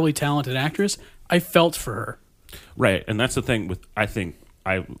fairly talented actress, I felt for her. Right, and that's the thing with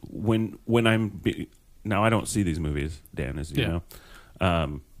when now I don't see these movies, Dan, as you know.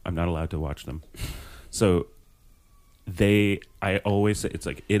 I'm not allowed to watch them. So I always say it's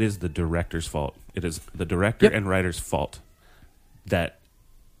like it is the director's fault. It is the director and writer's fault that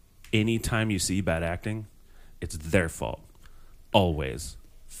anytime you see bad acting, it's their fault. Always.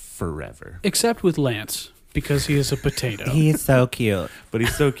 Forever. Except with Lance, because he is a potato. He's so cute. But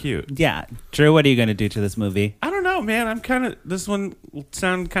he's so cute. Yeah. Drew, what are you going to do to this movie? I don't know, man. This one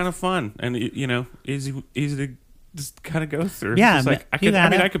sounded kind of fun and, easy to just kind of go through. Yeah, Just like,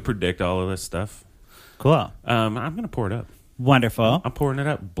 I could predict all of this stuff. Cool. I'm going to pour it up. Wonderful. I'm pouring it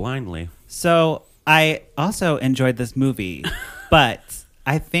up blindly. So I also enjoyed this movie, but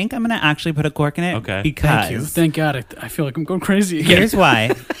I think I'm going to actually put a cork in it. Okay. Because Thank you. Thank God. I feel like I'm going crazy again. here's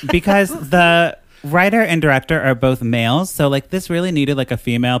why. Because the writer and director are both males, so like this really needed like a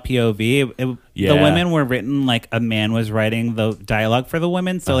female POV. The women were written like a man was writing the dialogue for the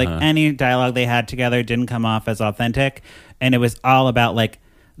women, so like any dialogue they had together didn't come off as authentic, and it was all about like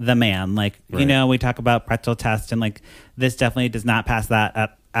the man. Like we talk about pretzel test, and like this definitely does not pass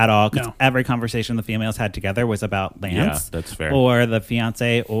that at all, because every conversation the females had together was about Lance. Yeah, that's fair. Or the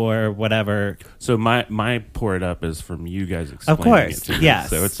fiance or whatever. So my pour it up is from you guys explaining Of course, it to me. yes.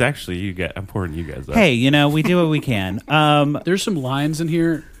 So it's actually I'm pouring you guys up. Hey, we do what we can. There's some lines in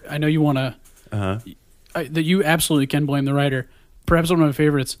here. I know you want to... that you absolutely can blame the writer. Perhaps one of my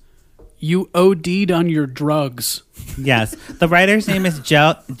favorites. You OD'd on your drugs. Yes. The writer's name is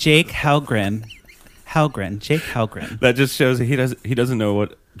Jake Helgren. Jake Helgren. That just shows that he doesn't know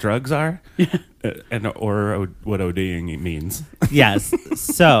what drugs are, or what ODing means. Yes.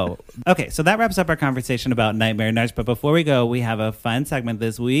 So that wraps up our conversation about Nightmare Nurse. But before we go, we have a fun segment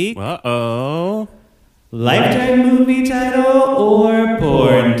this week. Uh-oh. Lifetime movie title or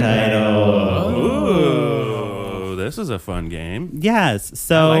porn title? Ooh, this is a fun game. Yes.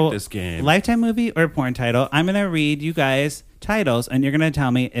 So I like this game. Lifetime movie or porn title. I'm going to read you guys titles, and you're going to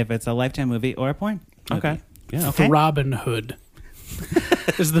tell me if it's a Lifetime movie or a porn movie. Okay. Yeah. Okay. Robin Hood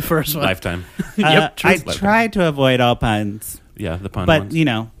is the first one. Lifetime. Yep. I tried to avoid all puns, Yeah, the pun but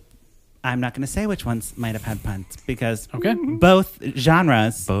ones. I'm not going to say which ones might have had puns because Okay. both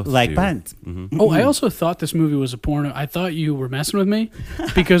genres like do. puns. Oh, I also thought this movie was a porno. I thought you were messing with me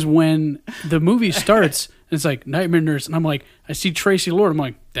because when the movie starts, it's like Nightmare Nurse, and I'm like, I see Tracy Lord. I'm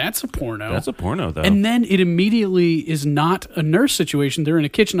like, that's a porno. That's a porno, though. And then it immediately is not a nurse situation. They're in a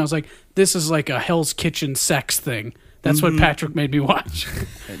kitchen. I was like, this is like a Hell's Kitchen sex thing. That's what Patrick made me watch.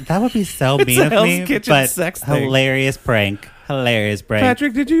 That would be so mean a of Hell's me, Kitchen but sex thing. hilarious prank. Hilarious prank.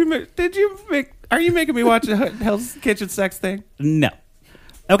 Patrick, are you making me watch a Hell's Kitchen sex thing? No.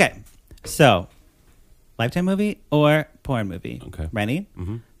 Okay. So, Lifetime movie or porn movie? Okay. Ready?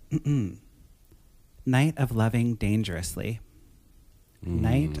 Mm-hmm. Night of Loving Dangerously.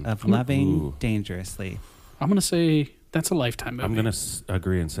 Night of Loving Dangerously. I'm going to say that's a Lifetime movie. I'm going to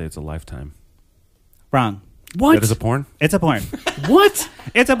agree and say it's a Lifetime. Wrong. What? That is a porn? It's a porn. What?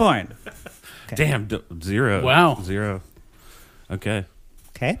 It's a porn. Okay. Damn, zero. Wow. 0. Okay.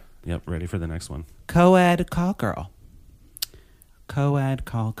 Okay. Yep, ready for the next one. Co-ed call girl. Co-ed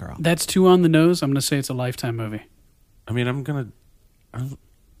call girl. That's 2 on the nose. I'm going to say it's a Lifetime movie. I mean, I'm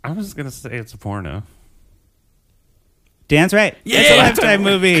just going to say it's a porno. Dan's right. It's a Lifetime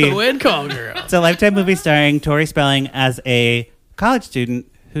movie. Co-ed call girl. It's a Lifetime movie starring Tori Spelling as a college student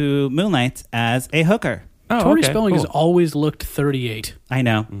who moonlights as a hooker. Oh, Tori okay, Spelling cool. has always looked 38. I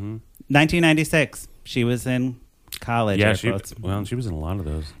know. 1996. She was in college. Yeah, air she quotes. was in a lot of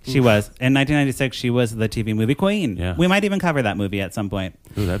those. She was. In 1996, she was the TV movie queen. Yeah. We might even cover that movie at some point.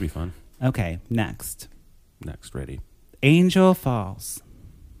 Ooh, that'd be fun. Okay, next. Next, ready. Angel Falls.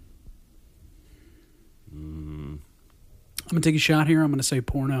 I'm going to take a shot here. I'm going to say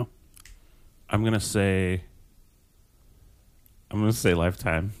porno. I'm gonna say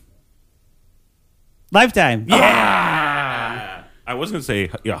Lifetime. Lifetime. Yeah. I was gonna say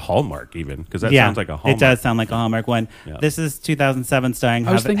Hallmark even because that sounds like a Hallmark. It does sound like a Hallmark one. Yeah. This is 2007 starring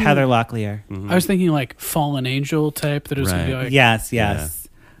I was thinking- Heather Locklear. I was thinking like Fallen Angel type that it was going to be Right. like. Yes. Yeah.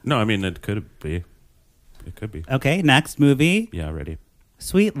 No, I mean it could be. It could be. Okay, next movie. Yeah, ready.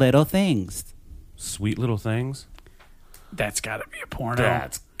 Sweet Little Things. Sweet Little Things. That's got to be a porno.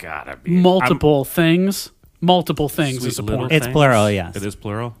 That's gotta be Multiple things. Multiple things Sweet is a Little porno. It's plural, yes. It is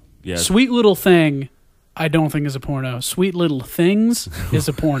plural. Yes. Sweet Little Thing, I don't think is a porno. Sweet Little Things is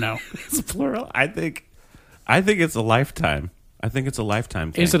a porno. It's plural. I think it's a Lifetime. I think it's a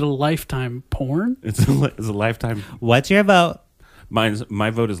Lifetime thing. Is it a Lifetime porn? It's a Lifetime. What's your vote? My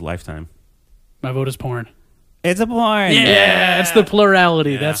vote is Lifetime. My vote is porn. It's a porn. Yeah, it's the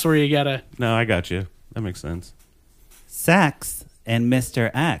plurality. That's where you gotta. No, I got you. That makes sense. Sex and Mr.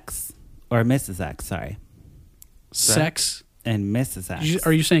 X. Or Mrs. X, sorry. Sex. And Mrs. X.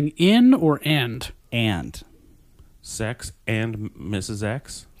 Are you saying in or and? And. Sex and Mrs.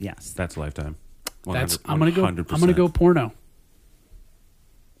 X. Yes. That's Lifetime. That's 100%. I'm gonna go porno.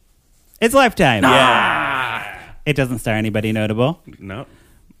 It's Lifetime. Yeah. It doesn't star anybody notable. No.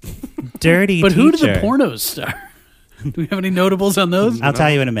 Dirty But Teacher. who do the pornos star? Do we have any notables on those? I'll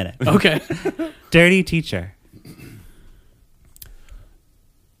tell you in a minute. Okay. Dirty Teacher.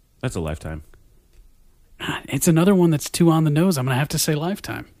 That's a Lifetime. It's another one that's too on the nose. I'm gonna have to say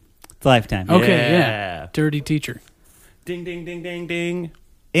Lifetime. It's Lifetime. Okay, Yeah. yeah. Dirty Teacher. Ding, ding, ding, ding, ding.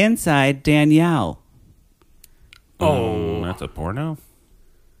 Inside Danielle. That's a porno?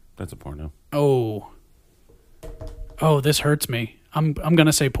 That's a porno. Oh, this hurts me. I'm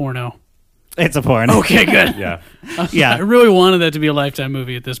gonna say porno. It's a porn. Okay, good. Yeah. Yeah. I really wanted that to be a Lifetime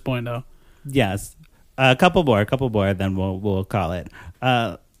movie at this point, though. Yes. A couple more, then we'll call it.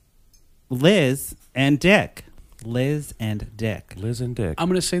 Liz and Dick. Liz and Dick. Liz and Dick. I'm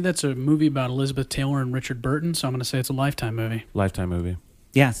gonna say that's a movie about Elizabeth Taylor and Richard Burton, so I'm gonna say it's a Lifetime movie. Lifetime movie.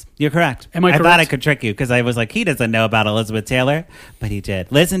 Yes, you're correct. Am I thought correct? I could trick you because I was like, he doesn't know about Elizabeth Taylor, but he did.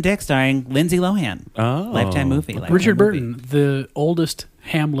 Liz and Dick starring Lindsay Lohan. Oh. Lifetime movie. Lifetime Richard movie. Burton, the oldest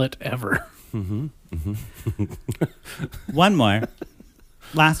Hamlet ever. One more.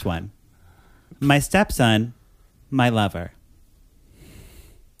 Last one. My stepson, my lover.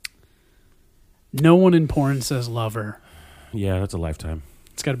 No one in porn says lover. Yeah, that's a Lifetime.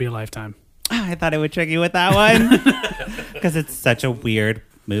 It's got to be a Lifetime. I thought I would trick you with that one because it's such a weird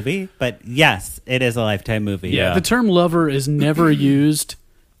movie. But yes, it is a Lifetime movie. Yeah. The term lover is never used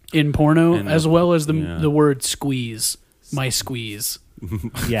in porno, In as well as yeah. the word squeeze. My squeeze.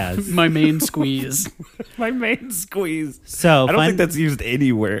 Yes. My main squeeze. My main squeeze. So I don't think that's used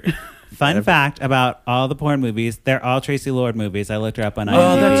anywhere. fun fact about all the porn movies. They're all Tracy Lord movies. I looked her up on IMDb.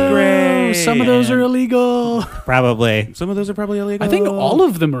 Oh, that's great. Oh, some of those are illegal. Probably. Some of those are probably illegal. I think all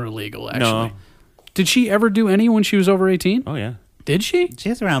of them are illegal, actually. No. Did she ever do any when she was over 18? Oh, yeah. Did she? She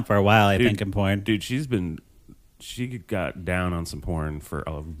was around for a while, I Dude, think, in porn. Dude, she got down on some porn for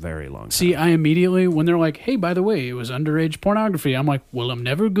a very long time. See, I immediately, when they're like, hey, by the way, it was underage pornography, I'm like, well, I'm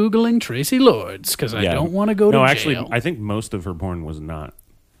never Googling Tracy Lords because I don't want to go to jail. No, actually, I think most of her porn was not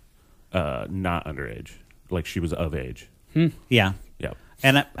underage. Like, she was of age. Yeah. Yeah.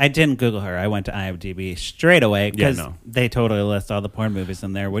 And I didn't Google her. I went to IMDb straight away because Yeah, no. they totally list all the porn movies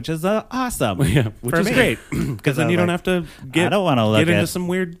in there, which is awesome. Yeah, which for is me. great. Because then you don't have to I don't wanna look get into at- some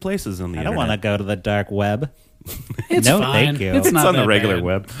weird places on the I don't internet. want to go to the dark web. It's No, fine. thank you. It's It's not on the that regular bad.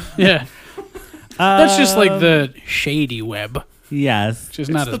 web. Yeah. That's just like the shady web, Yes. which is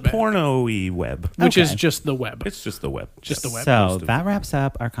It's not the as bad. porno-y web. Which is Okay. just the web. It's just the web. Just the web. So Most of that it. wraps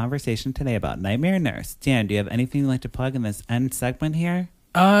up our conversation today about Nightmare Nurse. Dan, do you have anything you'd like to plug in this end segment here?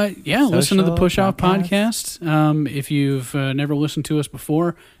 Yeah, listen to the Social Push Off podcast? podcast. If you've never listened to us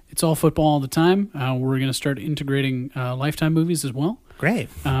before, it's all football all the time. We're going to start integrating Lifetime movies as well Great.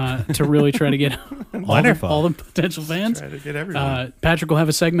 to really try to get Wonderful. all the potential fans. Try to get everyone. Patrick will have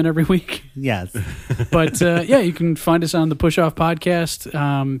a segment every week. Yes. But yeah, you can find us on the Push Off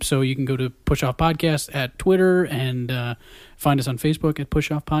Podcast. So you can go to Push Off Podcast at Twitter and find us on Facebook at Push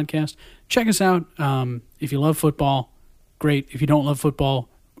Off Podcast. Check us out. If you love football, great. If you don't love football,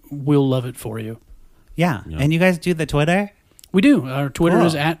 we'll love it for you. Yeah. Yeah. And you guys do the Twitter? We do. Our Twitter Cool.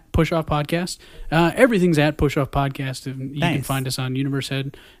 is at Push Off Podcast. Everything's at Push Off Podcast. And you can Nice. find us on Universe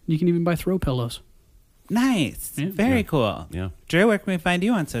Head. You can even buy throw pillows. Nice. Yeah. Very Yeah. cool. Yeah. Drew, where can we find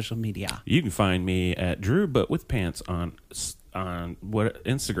you on social media? You can find me at Drew But With Pants on what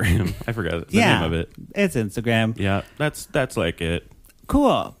Instagram. I forgot the name of it. It's Instagram. Yeah, that's like it.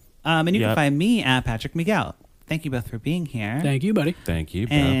 Cool. And you can Yep. find me at Patrick Miguel. Thank you both for being here. Thank you, buddy. Thank you.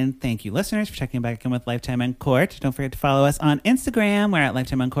 bro. And thank you, listeners, for checking back in with Lifetime on Court. Don't forget to follow us on Instagram. We're at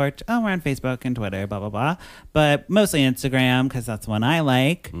Lifetime on Court. Oh, we're on Facebook and Twitter, blah, blah, blah. But mostly Instagram because that's the one I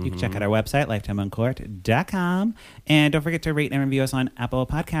like. You can check out our website, lifetimeoncourt.com. And don't forget to rate and review us on Apple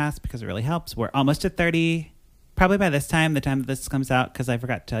Podcasts because it really helps. We're almost at 30. Probably by this time, the time that this comes out, because I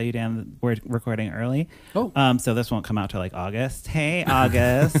forgot to tell you, Dan, that we're recording early. Oh. So this won't come out till like August. Hey,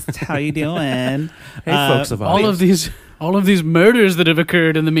 August. How you doing? Hey, folks of All of these murders that have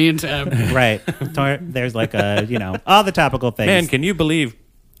occurred in the meantime. Right. There's like all the topical things. Man, can you believe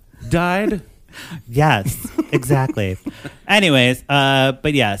died? Yes, exactly. Anyways,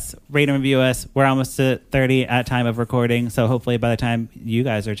 but yes, rate and review us. We're almost at 30 at time of recording. So hopefully by the time you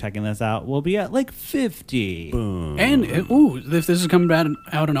guys are checking this out, we'll be at like 50. And if this is coming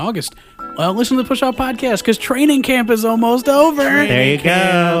out in August, Well, listen to the Push Off Podcast because training camp is almost over. There you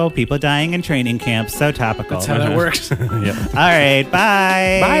go. People dying in training camps. So topical. That's how that works. Yep. All right.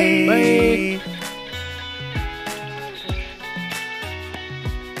 Bye. Bye. Bye.